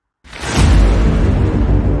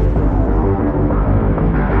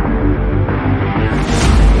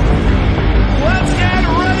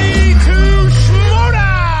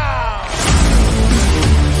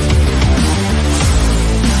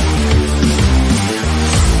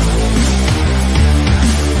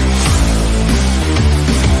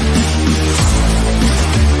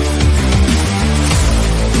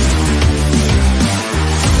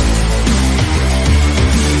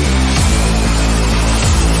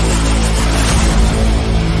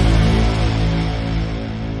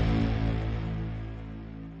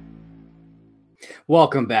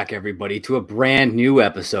Welcome back, everybody, to a brand new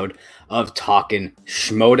episode of Talking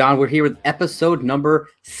Schmodown. We're here with episode number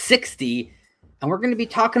 60, and we're going to be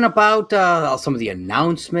talking about some of the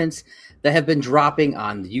announcements that have been dropping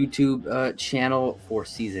on the YouTube channel for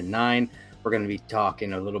Season 9. We're going to be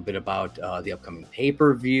talking a little bit about the upcoming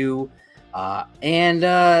pay-per-view, and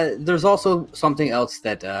there's also something else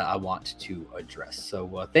that I want to address.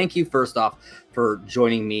 So thank you, first off, for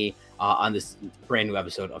joining me on this brand new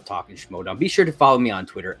episode of Talking Schmodown. Be sure to follow me on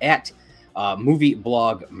Twitter at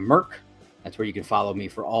MovieBlogMerc. That's where you can follow me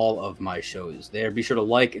for all of my shows there. Be sure to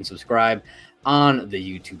like and subscribe on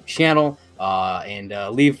the YouTube channel and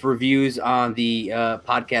leave reviews on the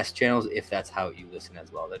podcast channels if that's how you listen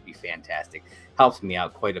as well. That'd be fantastic. Helps me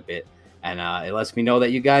out quite a bit. And it lets me know that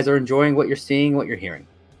you guys are enjoying what you're seeing, what you're hearing.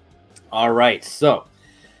 All right, so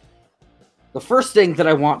the first thing that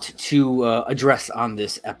I want to address on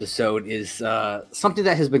this episode is something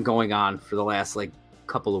that has been going on for the last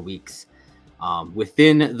couple of weeks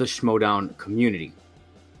within the Schmodown community.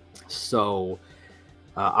 So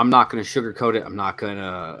I'm not going to sugarcoat it. I'm not going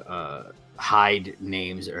to hide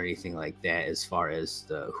names or anything like that as far as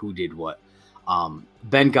who did what.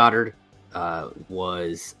 Ben Goddard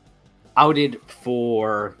was outed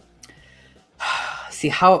for, see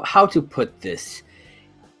how to put this,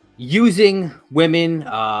 using women,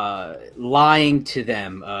 lying to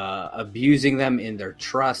them, abusing them in their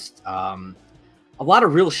trust, a lot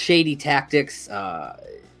of real shady tactics. A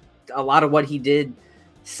lot of what he did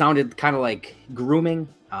sounded kind of like grooming,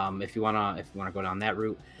 if you wanna go down that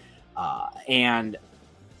route. And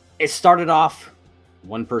it started off,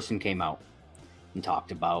 one person came out and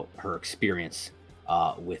talked about her experience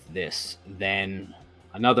with this. Then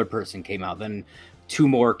another person came out. Then two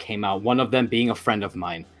more came out. One of them being a friend of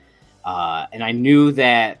mine. And I knew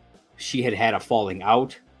that she had a falling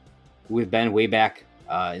out with Ben way back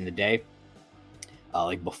in the day,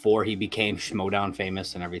 before he became Schmodown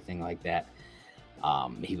famous and everything like that.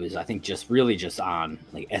 He was, I think, just on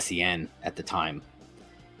SEN at the time,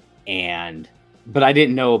 but I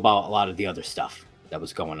didn't know about a lot of the other stuff that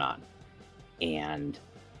was going on, and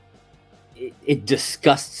it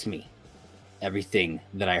disgusts me, everything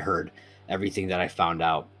that I heard. Everything that I found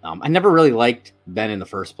out. I never really liked Ben in the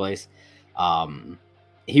first place.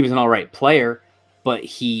 He was an all right player, but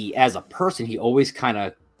he, as a person, he always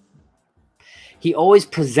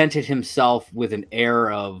presented himself with an air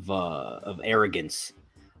of arrogance,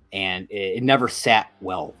 and it never sat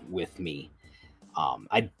well with me.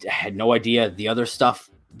 I had no idea the other stuff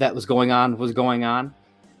that was going on,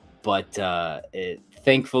 but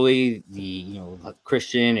thankfully the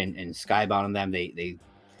Christian and Skybound and them, they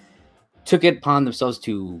took it upon themselves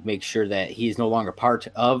to make sure that he is no longer part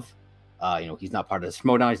of, he's not part of the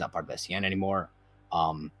Schmodown, he's not part of SCN anymore.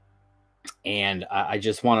 And I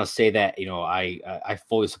just want to say that, I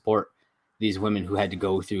fully support these women who had to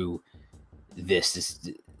go through this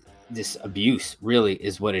abuse, really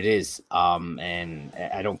is what it is. And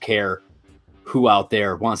I don't care who out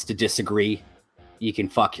there wants to disagree. You can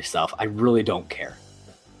fuck yourself. I really don't care.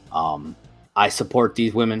 I support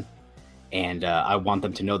these women. And I want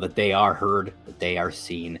them to know that they are heard, that they are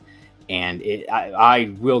seen. And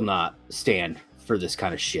I will not stand for this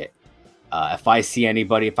kind of shit. If I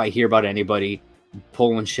hear about anybody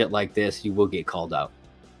pulling shit like this, you will get called out.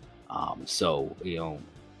 So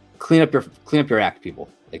clean up your act, people.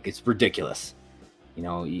 It's ridiculous.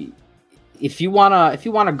 If you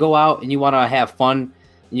wanna go out and you wanna have fun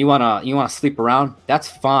and you wanna sleep around, that's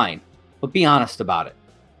fine. But be honest about it.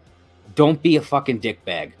 Don't be a fucking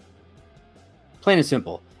dickbag. Plain and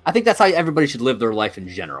simple. I think that's how everybody should live their life in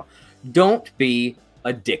general. Don't be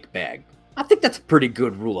a dickbag. I think that's a pretty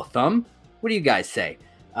good rule of thumb. What do you guys say?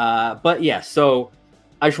 But yeah, so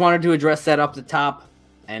I just wanted to address that up the top,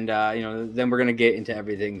 and then we're gonna get into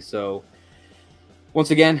everything. So once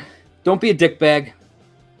again, don't be a dickbag.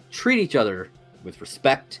 Treat each other with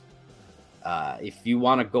respect. If you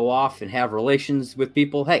want to go off and have relations with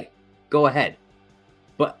people, hey, go ahead.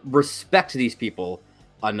 But respect these people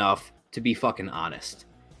enough to be fucking honest,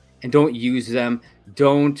 and don't use them.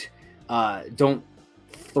 Don't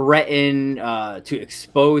threaten to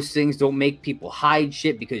expose things. Don't make people hide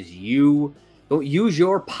shit because you don't use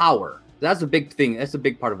your power. That's a big thing. That's a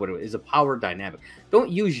big part of what it is, a power dynamic. Don't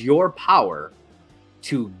use your power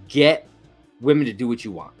to get women to do what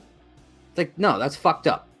you want. It's no, that's fucked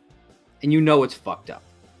up, and it's fucked up.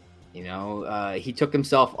 He took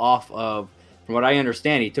himself off of, from what I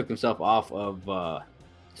understand, he took himself off of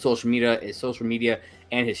social media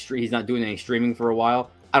and he's not doing any streaming for a while.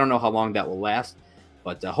 I don't know how long that will last,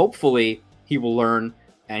 but hopefully he will learn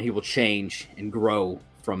and he will change and grow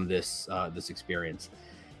from this experience.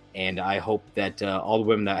 And I hope that all the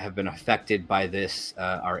women that have been affected by this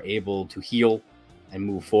are able to heal and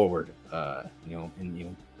move forward,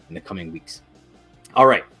 in the coming weeks. All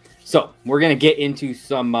right, so we're gonna get into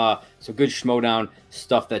some good Schmodown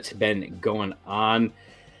stuff that's been going on.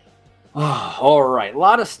 All right, a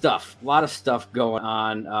lot of stuff going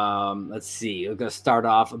on. Let's see. We're gonna start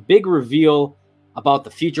off. A big reveal about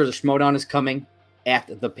the future of the Schmodown is coming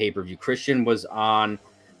at the pay-per-view. Christian was on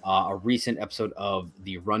a recent episode of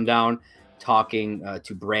the Rundown, talking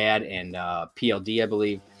to Brad and PLD, I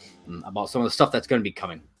believe, about some of the stuff that's going to be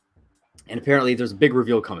coming. And apparently, there's a big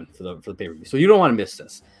reveal coming for the pay-per-view, so you don't want to miss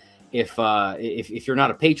this. If you're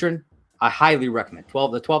not a patron, I highly recommend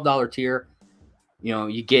the $12 tier.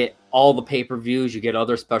 You get all the pay-per-views, you get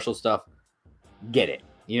other special stuff. Get it.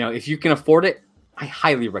 If you can afford it, I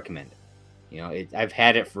highly recommend it. I've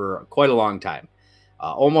had it for quite a long time,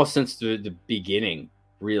 almost since the beginning.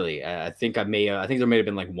 Really, I think there may have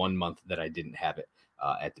been like 1 month that I didn't have it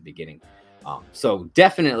at the beginning. So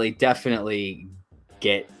definitely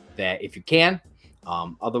get that if you can.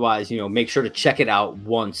 Otherwise, make sure to check it out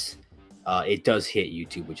once it does hit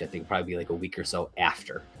YouTube, which I think will probably be like a week or so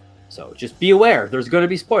after. So just be aware, there's going to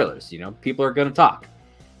be spoilers. People are going to talk.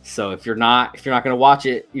 So if you're not going to watch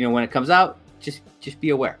it, when it comes out, just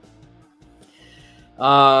be aware.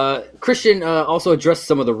 Christian also addressed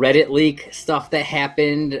some of the Reddit leak stuff that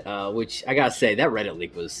happened, which I gotta say, that Reddit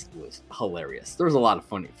leak was hilarious. There was a lot of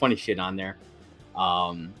funny shit on there.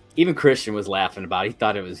 Even Christian was laughing about it. He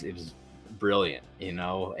thought it was brilliant, and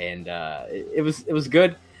it was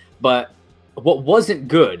good. But what wasn't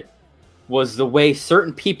good was the way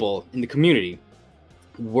certain people in the community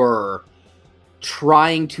were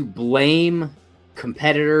trying to blame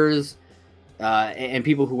competitors and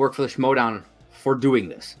people who work for the Schmodown for doing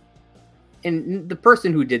this. And the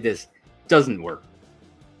person who did this doesn't work.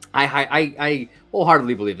 I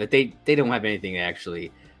wholeheartedly believe that they don't have anything to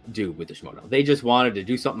actually do with the Schmodown. They just wanted to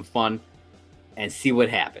do something fun and see what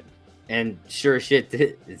happened. And sure as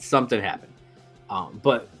shit, something happened.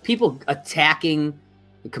 But people attacking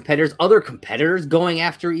the competitors, other competitors going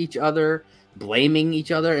after each other, blaming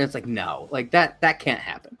each other, and it's like, no, like that can't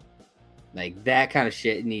happen. Like that kind of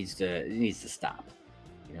shit needs to stop.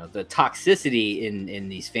 The toxicity in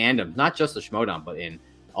these fandoms, not just the Schmodown, but in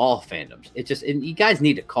all fandoms. You guys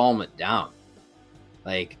need to calm it down.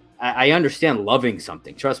 Like, I understand loving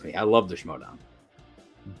something. Trust me, I love the Schmodown.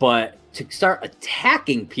 But to start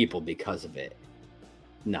attacking people because of it,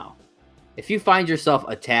 no. If you find yourself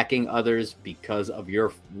attacking others because of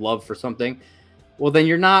your love for something, well, then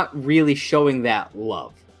you're not really showing that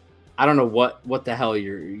love. I don't know what the hell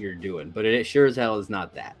you're doing, but it sure as hell is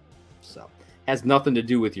not that. So has nothing to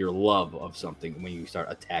do with your love of something when you start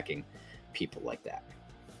attacking people like that.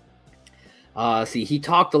 He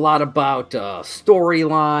talked a lot about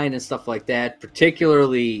storyline and stuff like that,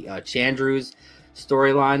 particularly Chandru's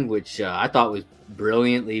storyline, which I thought was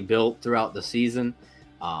brilliantly built throughout the season.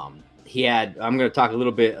 I'm going to talk a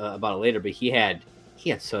little bit about it later, but he had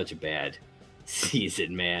such a bad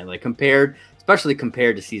season, man. Like especially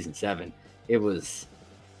compared to season 7, it was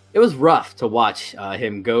rough to watch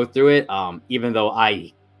him go through it, even though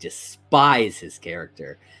I despise his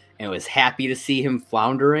character and was happy to see him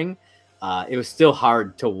floundering. It was still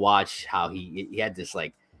hard to watch how he had this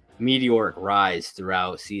like meteoric rise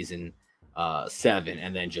throughout season 7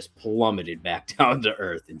 and then just plummeted back down to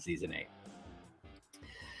earth in season 8.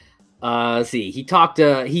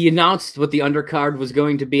 He announced what the undercard was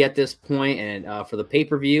going to be at this point, and for the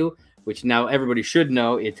pay-per-view, which now everybody should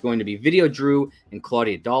know, it's going to be Video Drew and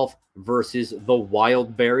Claudia Dolph versus the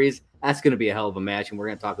Wild Berries. That's going to be a hell of a match, and we're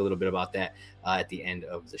going to talk a little bit about that at the end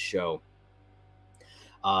of the show.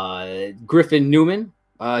 Griffin Newman,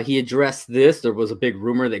 he addressed this. There was a big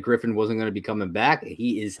rumor that Griffin wasn't going to be coming back.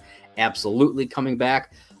 He is absolutely coming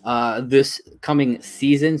back this coming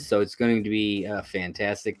season, so it's going to be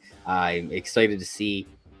fantastic. I'm excited to see.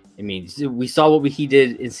 I mean, we saw what he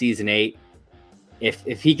did in season 8.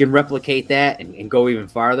 If he can replicate that and go even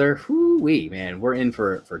farther, man, we're in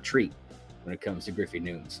for a treat when it comes to Griffin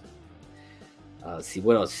Nunes. Let's see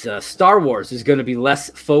what else. Star Wars is going to be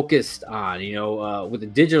less focused on, with the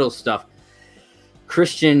digital stuff.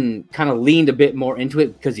 Christian kind of leaned a bit more into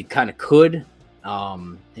it because he kind of could.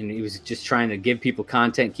 And he was just trying to give people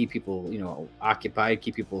content, keep people, occupied,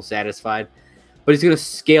 keep people satisfied. But he's going to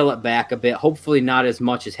scale it back a bit. Hopefully not as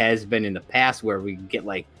much as has been in the past where we get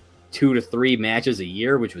like 2 to 3 matches a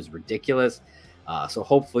year, which was ridiculous. So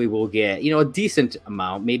hopefully we'll get, a decent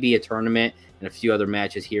amount, maybe a tournament and a few other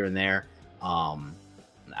matches here and there.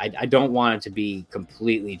 I don't want it to be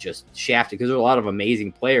completely just shafted because there's a lot of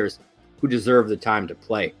amazing players who deserve the time to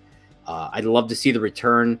play. I'd love to see the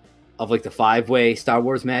return of like the 5-way Star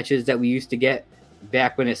Wars matches that we used to get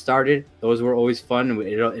back when it started. Those were always fun,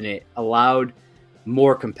 and it allowed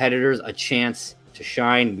more competitors a chance to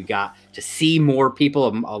shine. We got to see more people,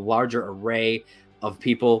 a larger array of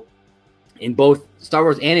people in both Star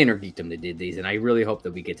Wars and Inner Geekdom that did these, and I really hope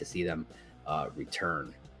that we get to see them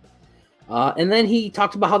return. And then he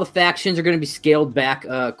talked about how the factions are going to be scaled back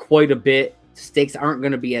quite a bit. Stakes aren't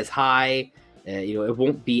going to be as high. It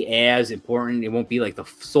won't be as important. It won't be like the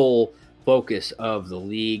sole focus of the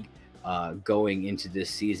league going into this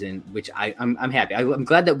season, which I'm happy. I'm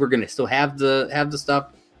glad that we're going to still have the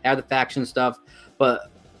stuff, have the faction stuff,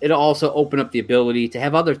 but it'll also open up the ability to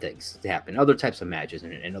have other things to happen, other types of matches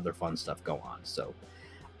and other fun stuff go on. So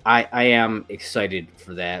I am excited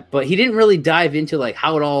for that, but he didn't really dive into like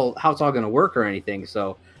how it's all going to work or anything.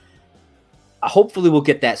 So hopefully we'll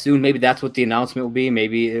get that soon. Maybe that's what the announcement will be.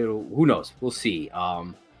 Maybe who knows? We'll see.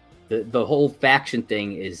 The whole faction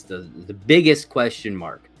thing is the biggest question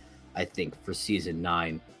mark, I think, for season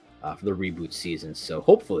 9, for the reboot season. So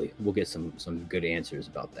hopefully we'll get some good answers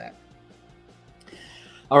about that.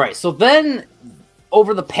 All right. So then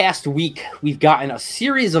over the past week, we've gotten a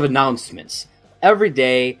series of announcements every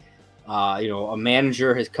day. A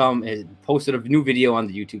manager has posted a new video on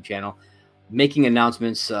the YouTube channel making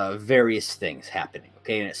announcements, various things happening.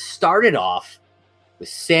 Okay. And it started off with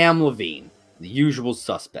Sam Levine, the usual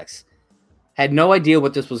suspects. Had no idea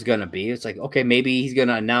what this was going to be. It's like, okay, maybe he's going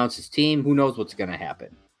to announce his team. Who knows what's going to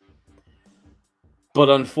happen? But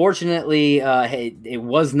unfortunately, it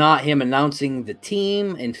was not him announcing the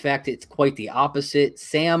team. In fact, it's quite the opposite.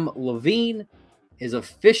 Sam Levine is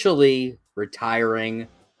officially retiring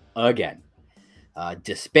again,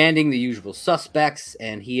 disbanding the usual suspects,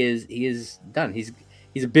 and he is done. He's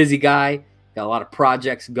a busy guy. Got a lot of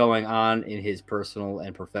projects going on in his personal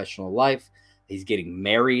and professional life. He's getting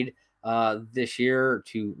married this year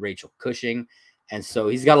to Rachel Cushing, and so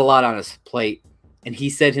he's got a lot on his plate. And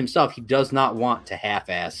he said himself he does not want to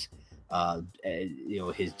half-ass,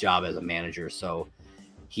 his job as a manager. So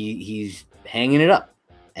he's hanging it up,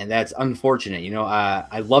 and that's unfortunate.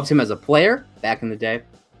 I loved him as a player back in the day,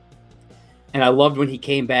 and I loved when he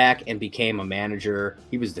came back and became a manager.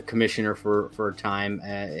 He was the commissioner for a time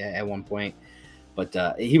at one point,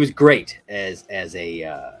 but he was great as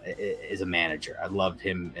a manager. I loved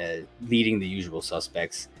him leading the usual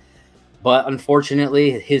suspects. But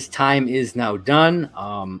unfortunately, his time is now done.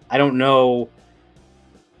 I don't know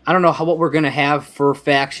what we're going to have for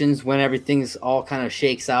factions when everything's all kind of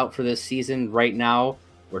shakes out for this season. Right now,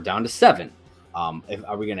 we're down to 7. Are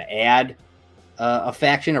we going to add a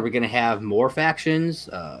faction? Are we going to have more factions?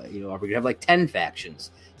 Are we going to have like 10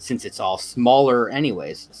 factions since it's all smaller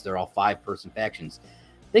anyways? Since they're all 5-person factions.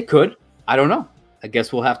 They could. I don't know. I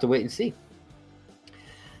guess we'll have to wait and see.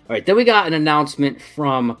 All right, then we got an announcement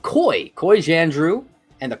from Coy Jandreau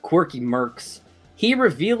and the Quirky Mercs. He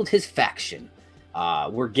revealed his faction.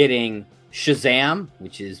 We're getting Shazam,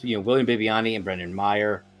 which is William Bibiani and Brendan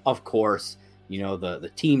Meyer, of course.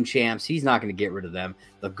 The team champs. He's not going to get rid of them.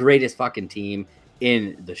 The greatest fucking team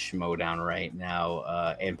in the Schmodown right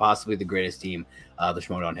now, and possibly the greatest team the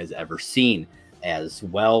Schmodown has ever seen as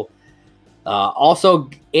well. Also,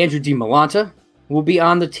 Andrew DiMolanta will be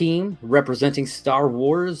on the team representing Star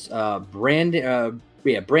Wars. Brandon,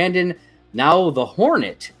 now the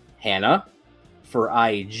Hornet Hanna for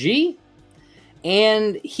IG.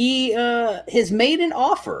 And he has made an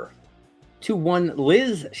offer to one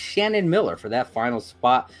Liz Shannon Miller for that final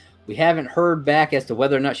spot. We haven't heard back as to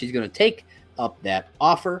whether or not she's going to take up that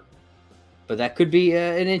offer, but that could be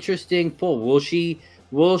an interesting pull. Will she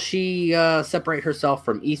separate herself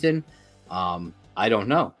from Ethan? I don't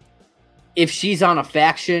know. If she's on a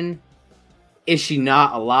faction, is she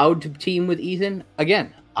not allowed to team with Ethan?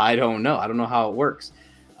 Again, I don't know. I don't know how it works.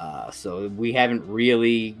 So we haven't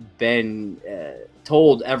really been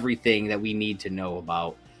told everything that we need to know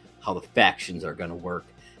about how the factions are going to work.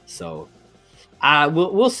 So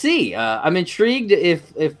we'll see. I'm intrigued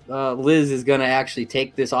if Liz is going to actually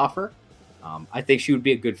take this offer. I think she would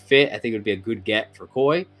be a good fit. I think it would be a good get for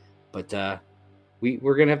Coy. But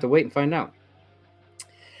we're going to have to wait and find out.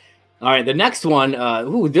 All right, the next one.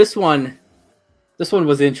 This one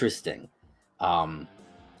was interesting.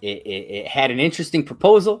 It had an interesting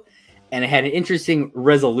proposal, and it had an interesting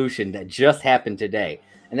resolution that just happened today,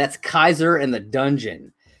 and that's Kaiser and the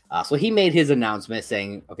Dungeon. So he made his announcement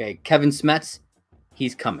saying, "Okay, Kevin Smets,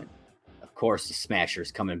 he's coming. Of course, the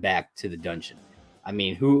Smasher's coming back to the Dungeon. I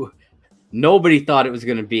mean, nobody thought it was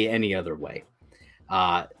going to be any other way.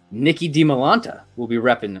 Nikki DiMolanta will be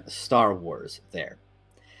repping Star Wars there."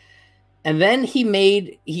 And then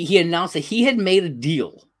he announced that he had made a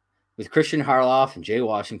deal with Christian Harloff and Jay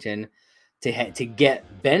Washington to get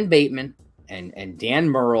Ben Bateman and Dan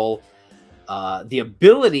Murrell the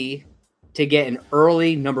ability to get an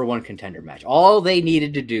early number one contender match. All they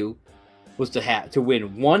needed to do was to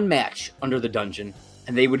win one match under the dungeon,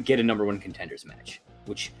 and they would get a number one contenders match,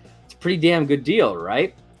 which is a pretty damn good deal,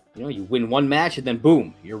 right? You know, you win one match and then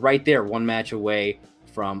boom, you're right there, one match away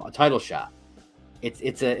from a title shot.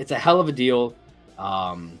 It's a hell of a deal.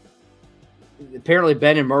 Apparently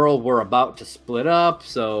Ben and Murrell were about to split up,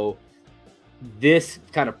 so this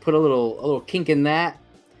kind of put a little kink in that.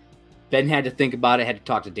 Ben had to think about it, had to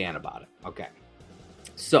talk to Dan about it. Okay.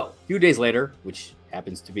 So, a few days later, which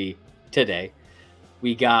happens to be today,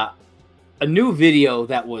 we got a new video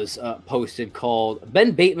that was posted called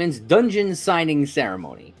Ben Bateman's Dungeon Signing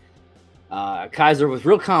Ceremony. Kaiser was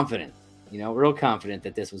real confident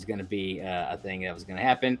that this was going to be a thing that was going to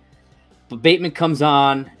happen. But Bateman comes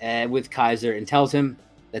on with Kaiser and tells him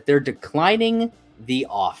that they're declining the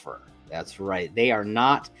offer. That's right. They are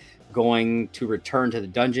not going to return to the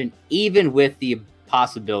dungeon, even with the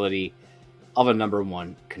possibility of a number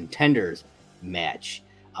one contenders match.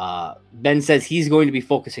 Ben says he's going to be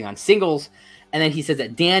focusing on singles, and then he says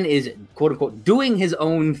that Dan is, quote unquote, doing his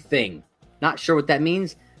own thing. Not sure what that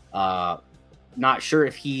means. Not sure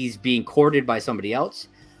if he's being courted by somebody else.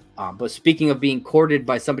 But speaking of being courted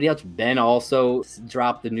by somebody else, Ben also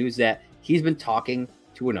dropped the news that he's been talking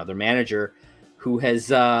to another manager who has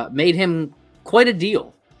made him quite a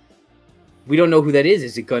deal. We don't know who that is.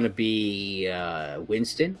 Is it going to be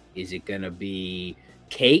Winston? Is it going to be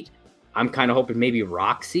Kate? I'm kind of hoping maybe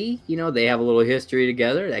Roxy. You know, they have a little history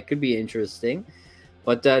together. That could be interesting.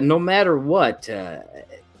 But no matter what,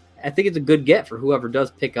 I think it's a good get for whoever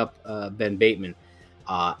does pick up Ben Bateman.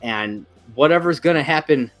 And whatever's going to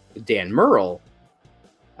happen with Dan Murrell,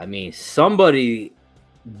 I mean, somebody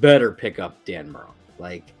better pick up Dan Murrell.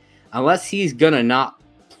 Like, unless he's going to not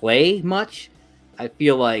play much, I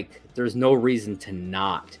feel like there's no reason to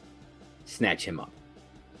not snatch him up.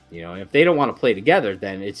 You know, if they don't want to play together,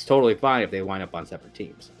 then it's totally fine if they wind up on separate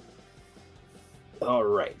teams. All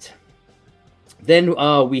right. Then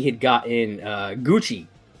we had gotten Gucci.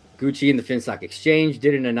 Gucci in the Finstock Exchange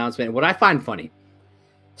did an announcement. What I find funny,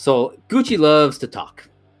 so Gucci loves to talk.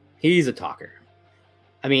 He's a talker.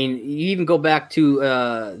 I mean, you even go back to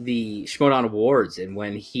the Schmodown Awards, and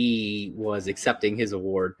when he was accepting his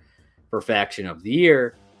award for Faction of the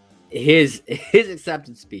Year, his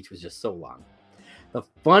acceptance speech was just so long. The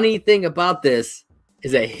funny thing about this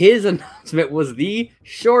is that his announcement was the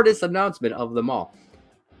shortest announcement of them all.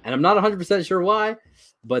 And I'm not 100% sure why,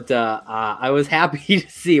 but I was happy to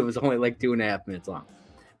see it was only like 2.5 minutes long.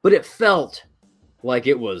 But it felt like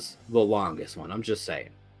it was the longest one. I'm just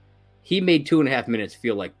saying. He made 2.5 minutes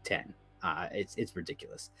feel like 10. It's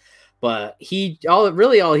ridiculous. But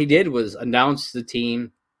all he did was announce the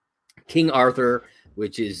team, King Arthur,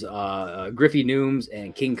 which is Griffey Nooms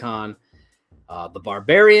and King Khan, the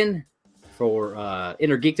Barbarian for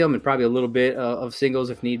Inner Geekdom and probably a little bit of singles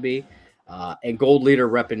if need be, and Gold Leader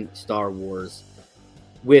repping Star Wars,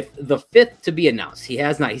 with the 5th to be announced. He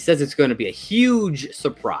has not. He says it's going to be a huge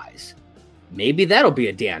surprise. Maybe that'll be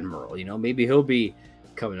a Dan Murrell. You know, maybe he'll be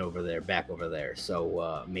coming back over there.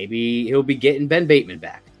 So maybe he'll be getting Ben Bateman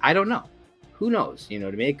back. I don't know. Who knows? You know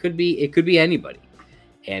what I mean? It could be anybody.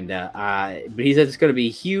 And but he says it's going to be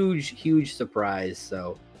a huge surprise.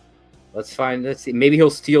 So let's see. Maybe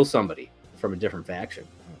he'll steal somebody from a different faction.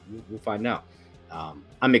 We'll find out.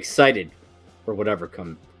 I'm excited for whatever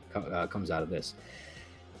comes out of this.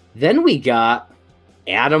 Then we got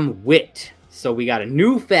Adam Witt. So we got a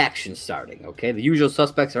new faction starting. Okay, the usual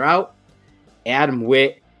suspects are out. Adam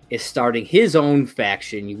Witt is starting his own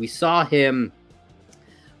faction. We saw him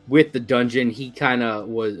with the dungeon. He kind of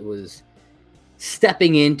was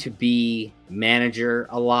stepping in to be manager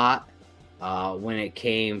a lot when it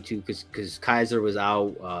came to, because Kaiser was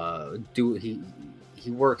out.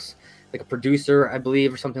 He works like a producer, I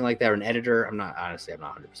believe, or something like that, or an editor. I'm not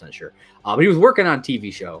 100% sure. But he was working on a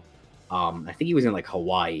TV show. I think he was in like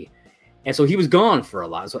Hawaii. And so he was gone for a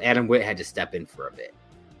lot. So Adam Witt had to step in for a bit.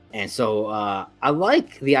 And so I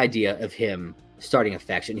like the idea of him starting a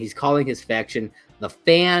faction. He's calling his faction the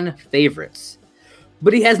Fan Favorites.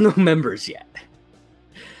 But he has no members yet.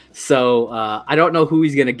 So I don't know who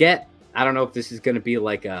he's going to get. I don't know if this is going to be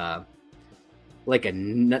like not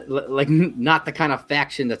the kind of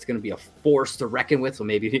faction that's going to be a force to reckon with. So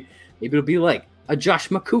maybe it'll be like a Josh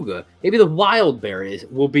Makuga. Maybe the Wild Bears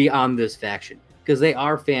will be on this faction because they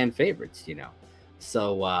are fan favorites, you know.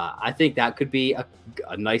 So I think that could be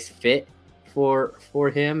a nice fit for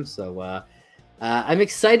him. So I'm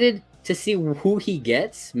excited to see who he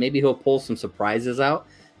gets. Maybe he'll pull some surprises out.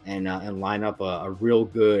 and line up a real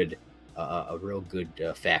good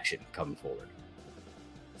faction coming forward.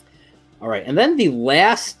 All right, and then the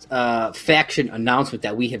last faction announcement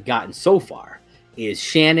that we have gotten so far is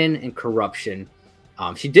Shannon and Corruption.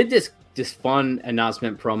 She did this fun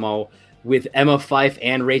announcement promo with Emma Fyffe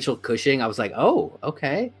and Rachel Cushing. I was like, oh,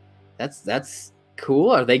 okay, that's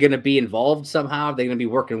cool. Are they going to be involved somehow? Are they going to be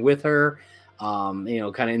working with her? Kind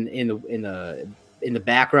of in the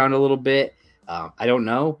background a little bit. I don't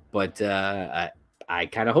know, but I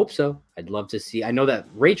kind of hope so. I'd love to see. I know that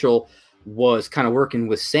Rachel was kind of working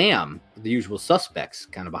with Sam, the Usual Suspects,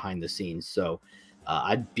 kind of behind the scenes. So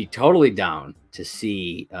I'd be totally down to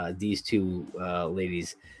see these two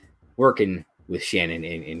ladies working with Shannon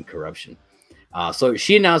in Corruption. So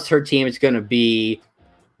she announced her team. It's going to be,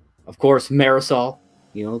 of course, Marisol,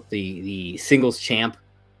 the singles champ,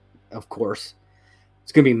 of course.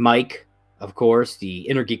 It's going to be Mike, of course, the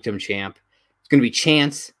Inner Geekdom champ. It's going to be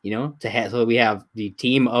Chance, so we have the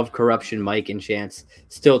team of Corruption, Mike and Chance,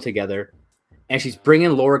 still together. And she's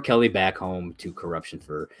bringing Laura Kelly back home to Corruption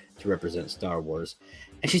to represent Star Wars.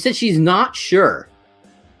 And she said she's not sure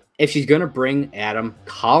if she's going to bring Adam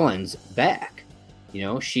Collins back.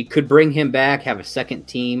 She could bring him back, have a second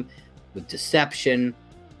team with Deception.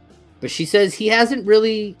 But she says he hasn't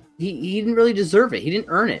really, he didn't really deserve it. He didn't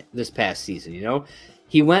earn it this past season,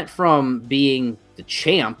 He went from being the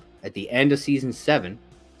champ at the end of season 7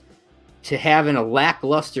 to having a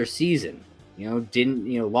lackluster season.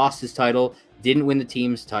 Lost his title, didn't win the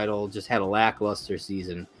team's title, just had a lackluster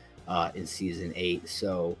season in season 8.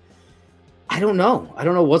 So I don't know. I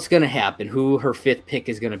don't know what's going to happen, who her 5th pick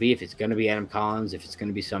is going to be, if it's going to be Adam Collins, if it's going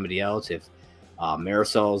to be somebody else, if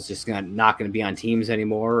Marisol's just not going to be on teams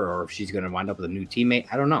anymore, or if she's going to wind up with a new teammate.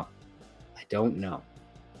 I don't know.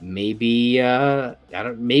 Maybe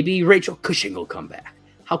maybe Rachel Cushing will come back.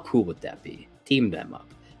 How cool would that be? Team them up.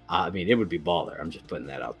 It would be baller. I'm just putting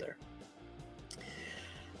that out there.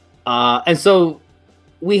 And so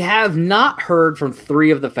we have not heard from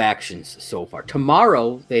 3 of the factions so far.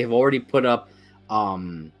 Tomorrow they have already put up.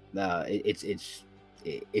 It's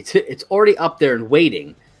already up there and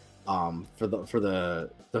waiting. For the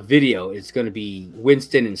video. It's going to be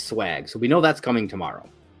Winston and Swag. So we know that's coming tomorrow.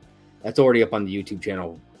 That's already up on the YouTube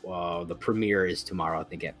channel. The premiere is tomorrow, I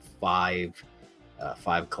think at 5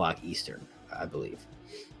 o'clock Eastern, I believe.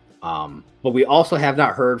 But we also have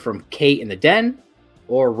not heard from Kate in the Den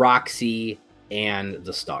or Roxy and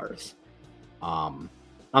the Stars. I'm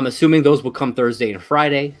assuming those will come Thursday and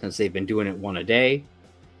Friday, since they've been doing it one a day.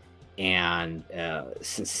 And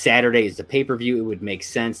since Saturday is the pay-per-view, it would make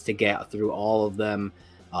sense to get through all of them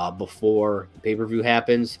before the pay-per-view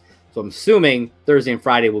happens. So I'm assuming Thursday and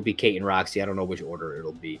Friday will be Kate and Roxy. I don't know which order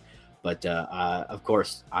it'll be. But, of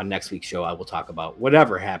course, on next week's show, I will talk about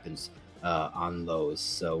whatever happens on those.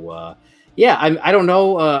 So, I don't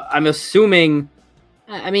know. I'm assuming...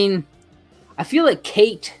 I feel like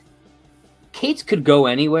Kate's could go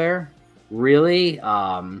anywhere, really.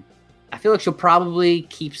 I feel like she'll probably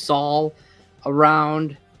keep Saul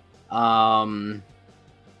around.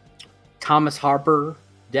 Thomas Harper,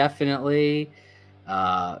 definitely.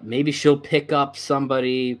 Maybe she'll pick up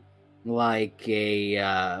somebody like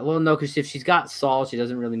because if she's got Saul, she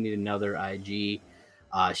doesn't really need another IG.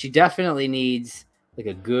 She definitely needs like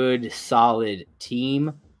a good, solid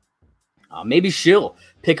team. Maybe she'll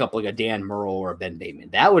pick up like a Dan Murrell or a Ben Bateman.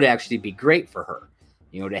 That would actually be great for her,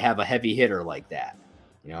 to have a heavy hitter like that.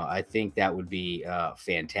 I think that would be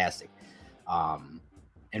fantastic.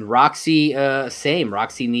 And Roxy, same.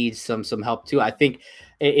 Roxy needs some help too. I think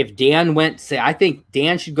if Dan I think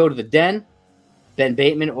Dan should go to the Den, Ben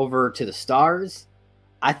Bateman over to the Stars.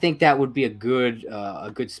 I think that would be a good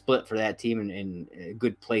split for that team and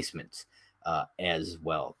good placements as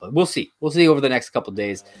well. But we'll see. We'll see over the next couple of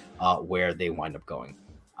days where they wind up going.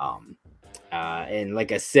 And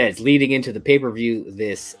like I said, it's leading into the pay-per-view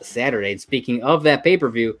this Saturday. And speaking of that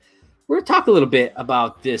pay-per-view, we're going to talk a little bit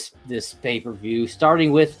about this pay-per-view,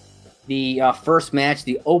 starting with the first match,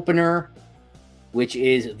 the opener, which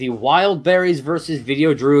is the Wild Berries versus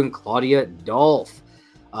Video Drew and Claudia Dolph.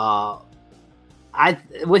 When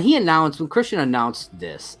Christian announced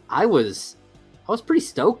this, I was pretty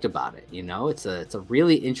stoked about it. It's a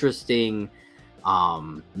really interesting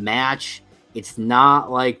match. It's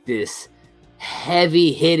not like this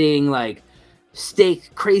heavy hitting, like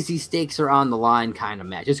crazy stakes are on the line kind of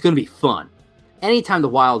match. It's going to be fun. Anytime the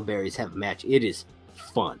Wild Berries have a match, it is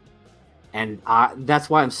fun. And that's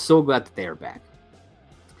why I'm so glad that they are back.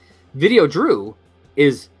 Video Drew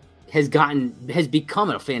has become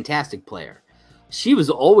a fantastic player. She was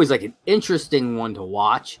always like an interesting one to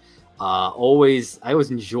watch. I always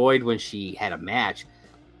enjoyed when she had a match.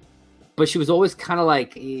 but she was always kind of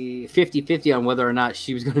like 50-50 on whether or not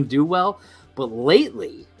she was going to do well. But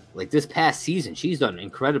lately, like this past season, she's done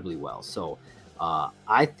incredibly well. So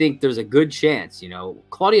I think there's a good chance,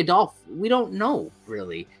 Claudia Dolph, we don't know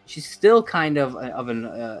really. She's still kind of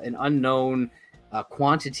an unknown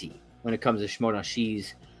quantity when it comes to Schmoedown.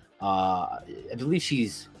 She's, I believe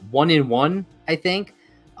she's 1-1, I think.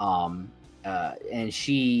 And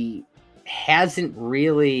she hasn't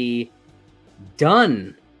really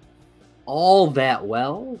done all that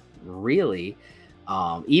well, really.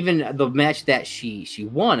 Even the match that she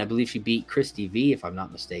won, I believe she beat Christy V, if I'm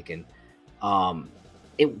not mistaken.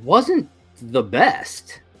 It wasn't the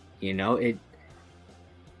best, it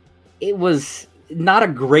was not a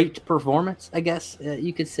great performance, I guess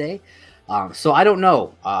you could say. So I don't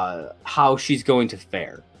know how she's going to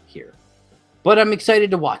fare here, but I'm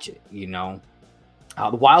excited to watch it. The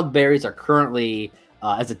Wild Berries are currently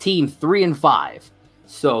as a team 3-5.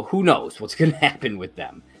 So who knows what's going to happen with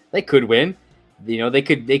them? They could win. They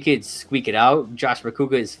could squeak it out. Josh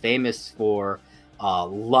Macuga is famous for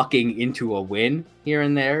lucking into a win here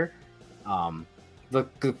and there.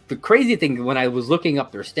 The crazy thing, when I was looking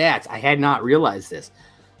up their stats, I had not realized this.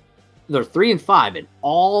 They're 3-5, and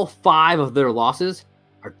all 5 of their losses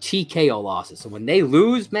are TKO losses. So when they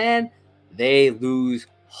lose, man, they lose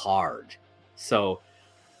hard. So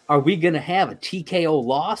are we going to have a TKO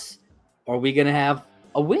loss, or are we going to have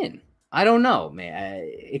a win? I don't know, man.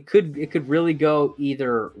 It could really go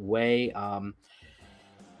either way.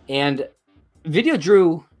 And Video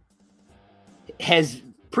Drew has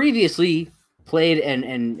previously played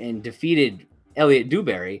and defeated Elliot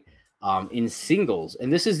Dewberry in singles,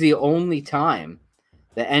 and this is the only time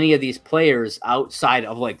that any of these players outside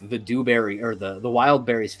of like the Dewberry or the Wild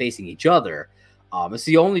Berries facing each other, it's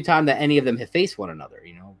the only time that any of them have faced one another.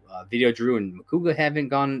 Video Drew and Macuga haven't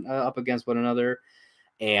gone up against one another,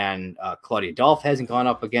 and Claudia Dolph hasn't gone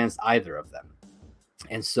up against either of them,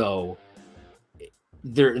 and so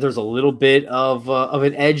there's a little bit of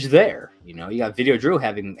an edge there. You got Video Drew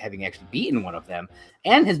having actually beaten one of them,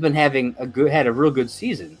 and has been had a real good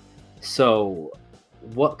season. So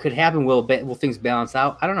what could happen? Will things balance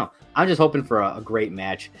out? I don't know. I'm just hoping for a great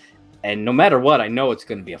match, and no matter what, I know it's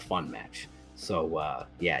going to be a fun match. So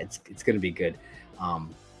yeah, it's going to be good.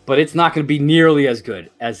 But it's not going to be nearly as good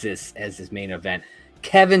as this main event.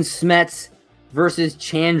 Kevin Smets versus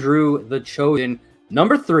Chandru the Chosen,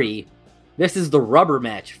 number 3. This is the rubber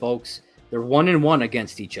match, folks. They're 1-1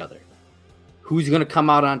 against each other. Who's going to come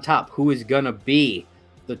out on top? Who is going to be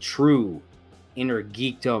the true inner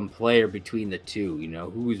geekdom player between the two?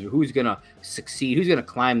 Who's going to succeed? Who's going to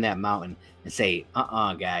climb that mountain and say,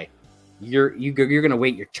 guy, you're going to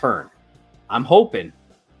wait your turn? I'm hoping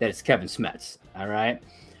that it's Kevin Smets. All right.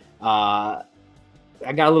 I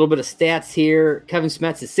got a little bit of stats here. Kevin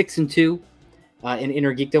Smets is 6-2 in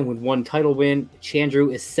Inner Geekdom with 1 title win.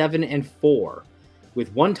 Chandru is 7-4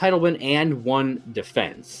 with 1 title win and 1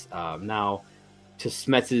 defense. Now, to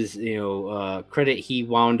Smets's credit, he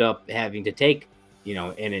wound up having to take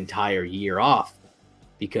an entire year off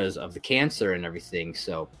because of the cancer and everything.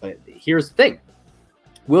 So, but here's the thing: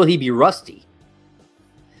 will he be rusty?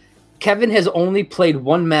 Kevin has only played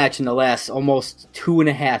 1 match in the last almost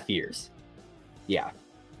 2.5 years. Yeah.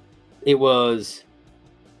 It was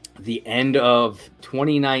the end of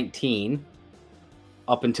 2019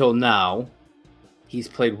 up until now. He's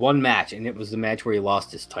played 1 match, and it was the match where he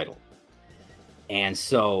lost his title. And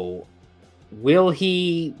so will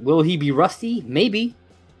he be rusty? Maybe.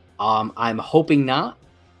 I'm hoping not.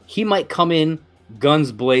 He might come in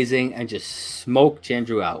guns blazing and just smoke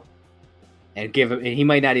Chandru out. And he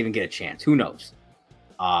might not even get a chance. Who knows?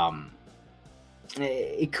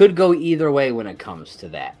 It could go either way when it comes to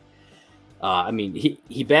that.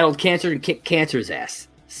 He battled cancer and kicked cancer's ass.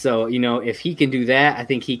 So, if he can do that, I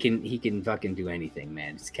think he can fucking do anything,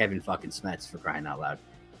 man. It's Kevin fucking Smets, for crying out loud.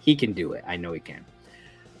 He can do it. I know he can.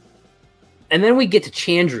 And then we get to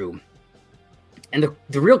Chandru. And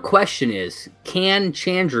the real question is, can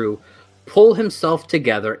Chandru pull himself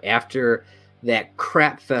together after that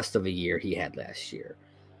crap fest of a year he had last year?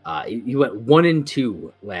 He went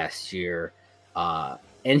 1-2 last year.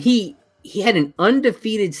 And he had an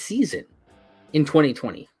undefeated season in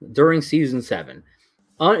 2020 during season 7.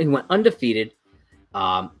 He went undefeated.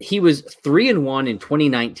 He was 3-1 in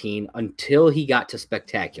 2019 until he got to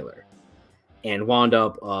Spectacular and wound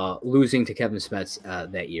up losing to Kevin Smets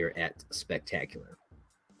that year at Spectacular.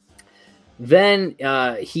 Then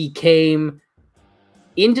he came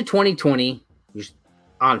into 2020 just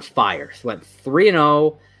on fire. He went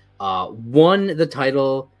 3-0, won the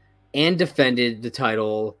title and defended the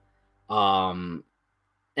title.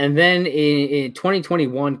 And then in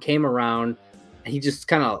 2021 came around, and he just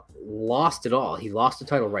kind of lost it all. He lost the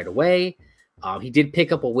title right away. He did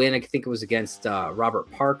pick up a win. I think it was against Robert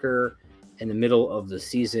Parker in the middle of the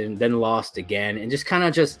season, then lost again, and just kind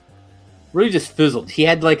of just really just fizzled. He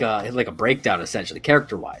had like a breakdown, essentially,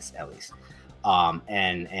 character-wise, at least.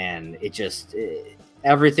 And it just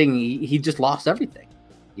everything, he just lost everything,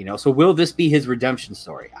 you know. So will this be his redemption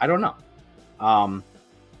story? I don't know.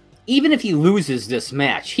 Even if he loses this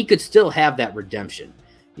match, he could still have that redemption.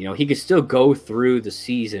 You know, he could still go through the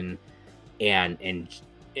season and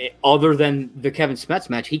other than the Kevin Smets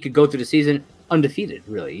match, he could go through the season undefeated,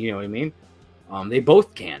 really. You know what I mean? They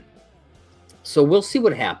both can. So we'll see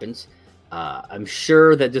what happens. I'm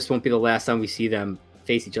sure that this won't be the last time we see them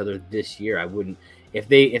face each other this year. I wouldn't, if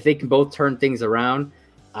they can both turn things around.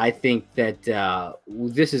 I think that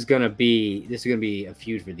this is gonna be a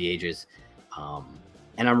feud for the ages,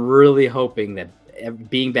 and I'm really hoping that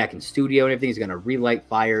being back in studio and everything is gonna relight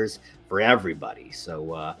fires for everybody.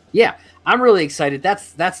 So yeah, I'm really excited.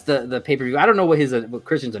 That's the pay-per-view. I don't know what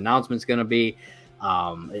Christian's announcement's gonna be.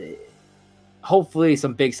 Hopefully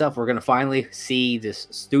some big stuff. We're gonna finally see this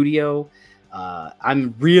studio.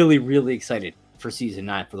 I'm really, really excited for season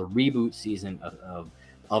 9, for the reboot season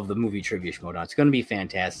of the movie Trivia Schmoedown. It's gonna be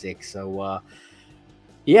fantastic. So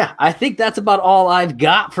yeah, I think that's about all I've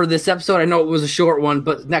got for this episode. I know it was a short one,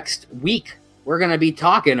 but next week we're gonna be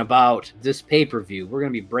talking about this pay-per-view. We're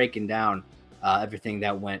gonna be breaking down everything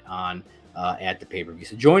that went on at the pay-per-view.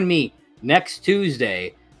 So join me next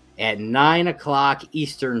Tuesday at 9 o'clock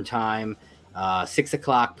Eastern time, 6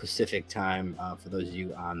 o'clock Pacific time, for those of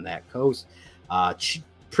you on that coast.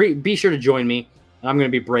 Be sure to join me. I'm going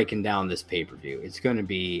to be breaking down this pay-per-view. It's going to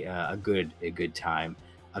be a good time.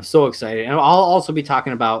 I'm so excited. And I'll also be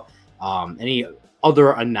talking about any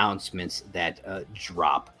other announcements that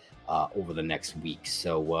drop over the next week.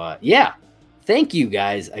 So yeah, thank you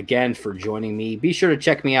guys again for joining me. Be sure to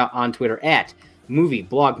check me out on Twitter at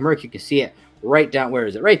MovieBlogMerc. You can see it right down. Where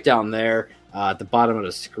is it? Right down there at the bottom of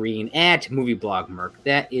the screen at MovieBlogMerc.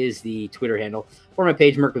 That is the Twitter handle for my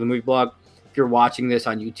page, Merc with a Movie Blog. If you're watching this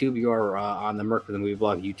on YouTube, you are on the Merc with a Movie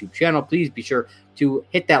Blog YouTube channel. Please be sure to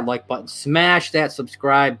hit that like button, smash that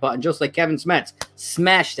subscribe button, just like Kevin Smets.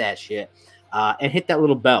 Smash that shit, and hit that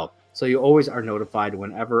little bell so you always are notified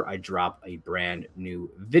whenever I drop a brand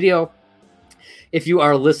new video. If you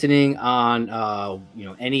are listening on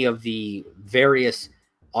any of the various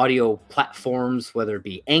audio platforms, whether it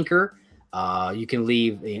be Anchor, you can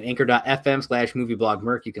leave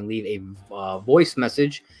anchor.fm/movieblogmerc. You can leave a voice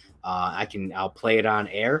message. I'll play it on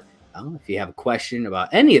air. If you have a question about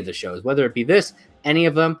any of the shows, whether it be this, any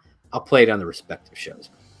of them, I'll play it on the respective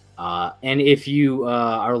shows. And if you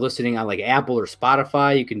are listening on like Apple or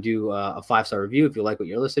Spotify, you can do a 5-star review if you like what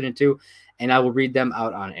you're listening to, and I will read them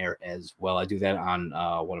out on air as well. I do that on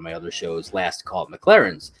one of my other shows, Last Call at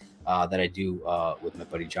McLaren's, that I do with my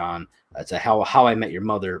buddy John. It's a How I Met Your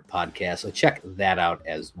Mother podcast, so check that out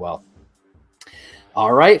as well.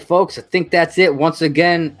 All right, folks, I think that's it. Once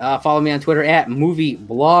again, follow me on Twitter at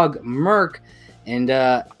MovieBlogMerc. And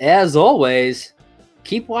as always,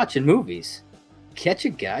 keep watching movies. Catch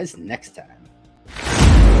you guys next time.